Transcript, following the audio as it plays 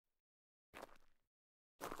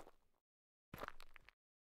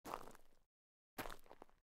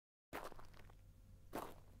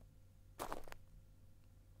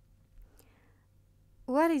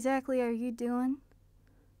What exactly are you doing?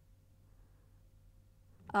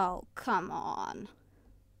 Oh, come on.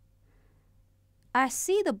 I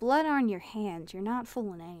see the blood on your hands. You're not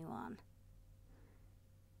fooling anyone.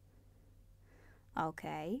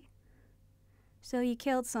 Okay. So you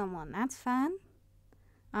killed someone. That's fine.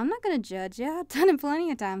 I'm not gonna judge you. I've done it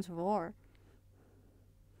plenty of times before.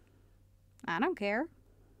 I don't care.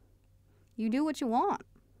 You do what you want.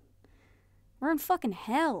 We're in fucking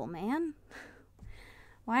hell, man.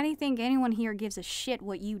 Why do you think anyone here gives a shit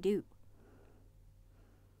what you do?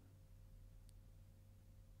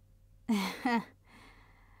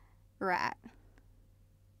 Right.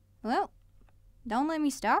 Well, don't let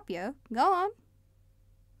me stop you. Go on.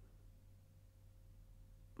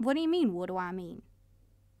 What do you mean, what do I mean?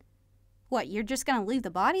 What, you're just gonna leave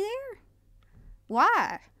the body there?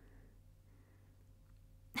 Why?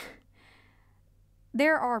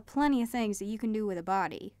 There are plenty of things that you can do with a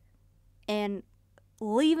body. And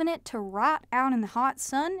leaving it to rot out in the hot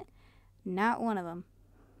sun, not one of them.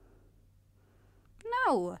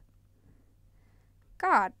 No.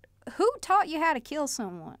 God, who taught you how to kill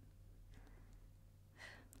someone?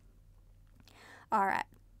 Alright.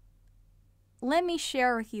 Let me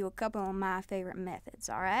share with you a couple of my favorite methods,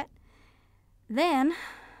 alright? Then,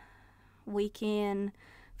 we can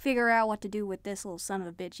figure out what to do with this little son of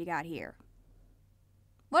a bitch you got here.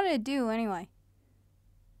 What did it do, anyway?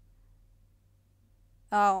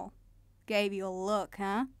 Oh, gave you a look,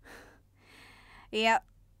 huh? Yep.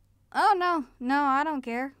 Oh, no, I don't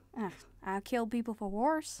care. I've killed people for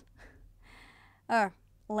worse.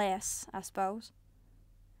 Less, I suppose.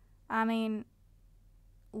 I mean,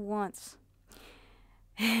 once.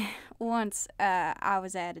 Once, I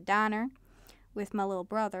was at a diner with my little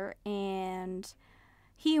brother, and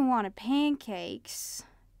he wanted pancakes,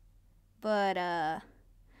 but,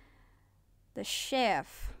 the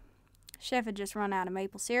chef had just run out of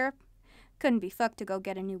maple syrup, couldn't be fucked to go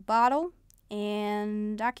get a new bottle,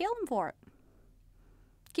 and I killed him for it.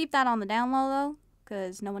 Keep that on the down low, though,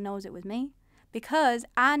 because no one knows it was me. Because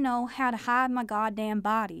I know how to hide my goddamn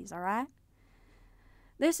bodies, alright?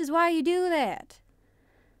 This is why you do that.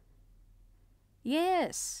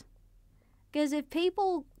 Yes. Because if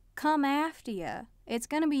people come after you, it's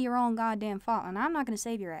going to be your own goddamn fault, and I'm not going to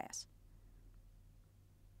save your ass.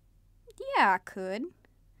 Yeah, I could.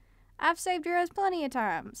 I've saved your ass plenty of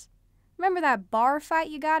times. Remember that bar fight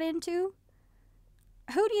you got into?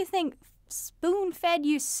 Who do you think spoon-fed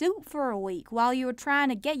you soup for a week while you were trying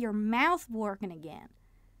to get your mouth working again?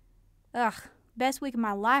 Ugh, best week of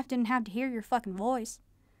my life, didn't have to hear your fucking voice.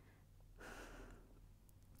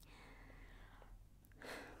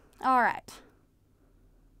 Alright.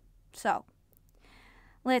 So,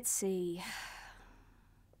 let's see.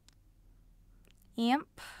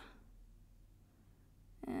 Imp.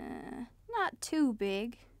 Not too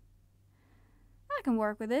big. I can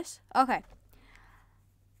work with this. Okay.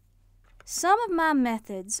 Some of my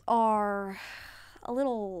methods are a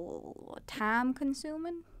little time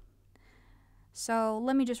consuming, so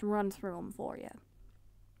let me just run through them for you.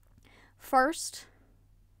 First,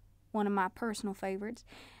 one of my personal favorites,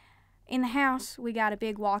 in the house we got a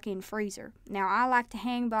big walk-in freezer. Now I like to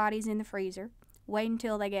hang bodies in the freezer, wait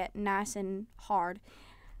until they get nice and hard.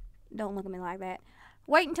 Don't look at me like that.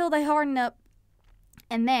 Wait until they harden up,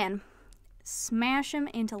 and then smash them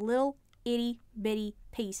into little itty-bitty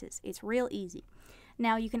pieces. It's real easy.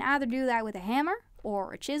 Now, you can either do that with a hammer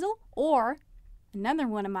or a chisel, or another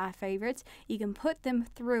one of my favorites, you can put them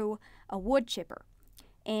through a wood chipper.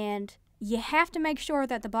 And you have to make sure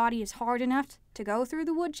that the body is hard enough to go through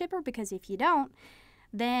the wood chipper, because if you don't,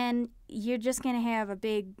 then you're just going to have a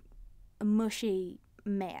big, mushy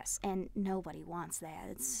mess, and nobody wants that.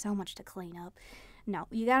 It's so much to clean up. No,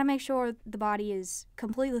 you got to make sure the body is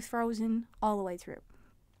completely frozen all the way through.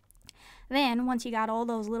 Then, once you got all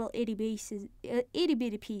those little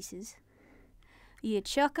itty-bitty pieces, you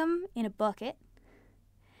chuck them in a bucket,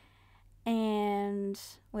 and,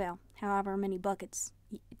 well, however many buckets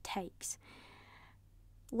it takes.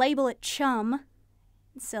 Label it chum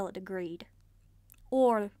and sell it to greed.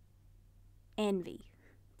 Or envy.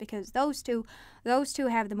 Because those two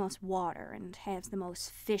have the most water and have the most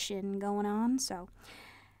fishing going on. So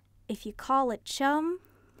if you call it chum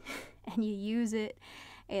and you use it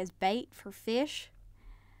as bait for fish,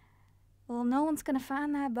 well, no one's going to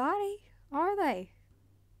find that body, are they?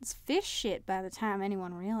 It's fish shit by the time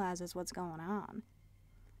anyone realizes what's going on.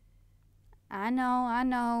 I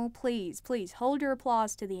know. Please, hold your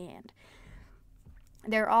applause to the end.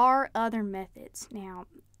 There are other methods. Now,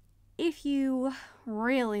 if you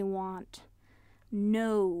really want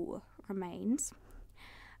no remains,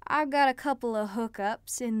 I've got a couple of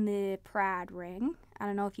hookups in the pride ring. I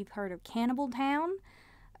don't know if you've heard of Cannibal Town,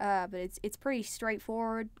 but it's pretty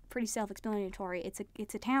straightforward, pretty self-explanatory.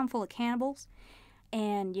 It's a town full of cannibals,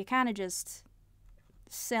 and you kind of just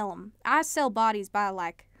sell them. I sell bodies by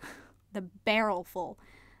like the barrel full,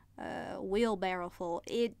 wheelbarrow full.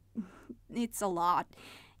 It's a lot,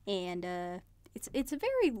 and it's a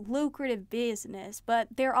very lucrative business, but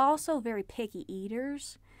they're also very picky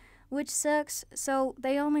eaters, which sucks. So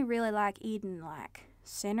they only really like eating like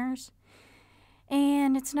sinners,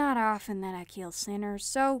 and it's not often that I kill sinners,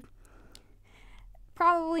 so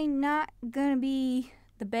probably not gonna be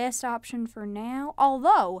the best option for now.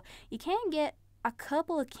 Although you can get a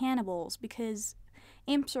couple of cannibals because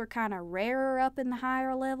imps are kind of rarer up in the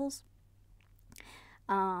higher levels.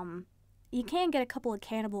 You can get a couple of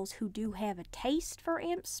cannibals who do have a taste for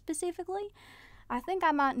imps specifically. I think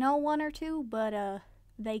I might know one or two, but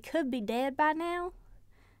they could be dead by now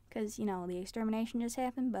because, you know, the extermination just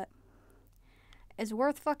happened, but it's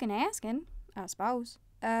worth fucking asking, I suppose.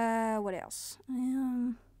 What else?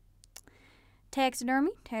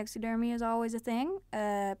 Taxidermy. Taxidermy is always a thing.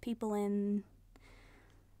 People in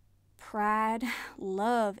Pride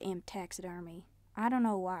love imp taxidermy. I don't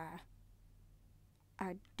know why.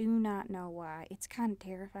 I do not know why. It's kind of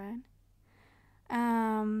terrifying.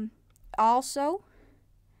 Also,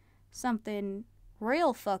 something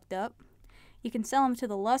real fucked up. You can sell them to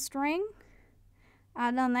the lust ring.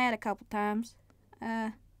 I've done that a couple times.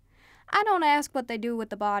 I don't ask what they do with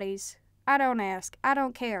the bodies. I don't ask. I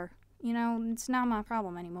don't care. You know, it's not my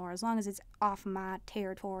problem anymore. As long as it's off my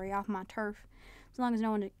territory, off my turf. As long as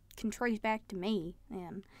no one can trace back to me,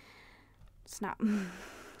 then it's not...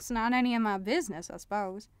 It's not any of my business, I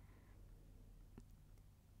suppose.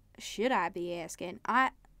 Should I be asking?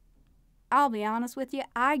 I'll be honest with you,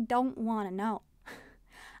 I don't want to know.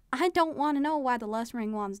 I don't want to know why the lust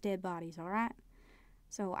ring wants dead bodies, alright?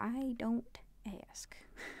 So I don't ask.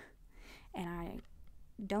 And I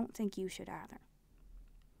don't think you should either.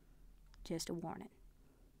 Just a warning.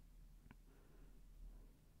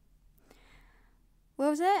 What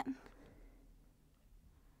was that?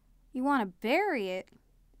 You want to bury it?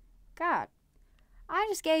 God, I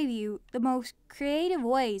just gave you the most creative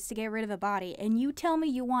ways to get rid of a body, and you tell me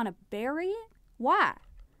you want to bury it? Why?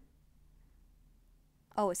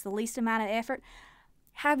 Oh, it's the least amount of effort.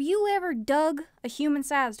 Have you ever dug a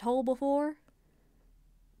human-sized hole before?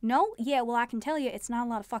 No? Yeah, well, I can tell you it's not a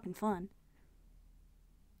lot of fucking fun.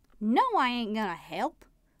 No, I ain't gonna help.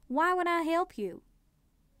 Why would I help you?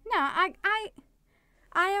 No, I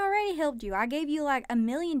already helped you. I gave you like a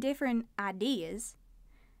million different ideas.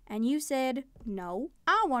 And you said, no,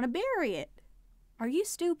 I want to bury it. Are you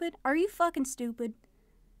stupid? Are you fucking stupid?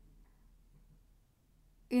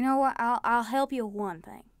 You know what? I'll help you with one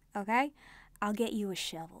thing, okay? I'll get you a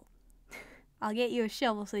shovel. I'll get you a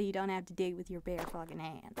shovel so you don't have to dig with your bare fucking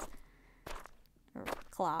hands. Or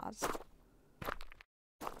claws.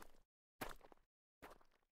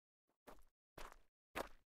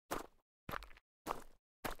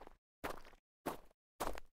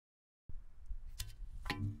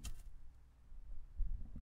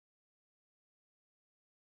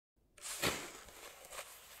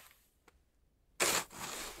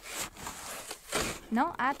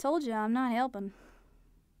 No, I told you I'm not helping.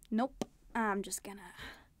 Nope. I'm just gonna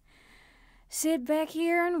sit back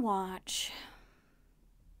here and watch.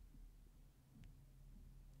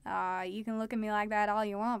 You can look at me like that all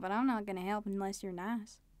you want, but I'm not gonna help unless you're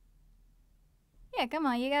nice. Yeah, come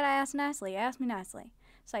on, you gotta ask nicely. Ask me nicely.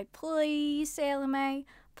 It's like, please, Sallie May,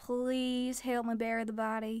 please help me bury the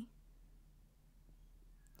body.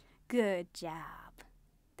 Good job.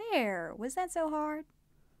 There. Was that so hard?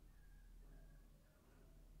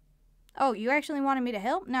 Oh, you actually wanted me to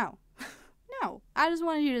help? No. No. I just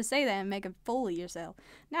wanted you to say that and make a fool of yourself.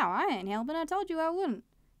 No, I ain't helping. I told you I wouldn't.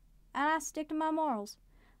 And I stick to my morals.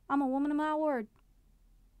 I'm a woman of my word.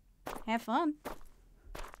 Have fun.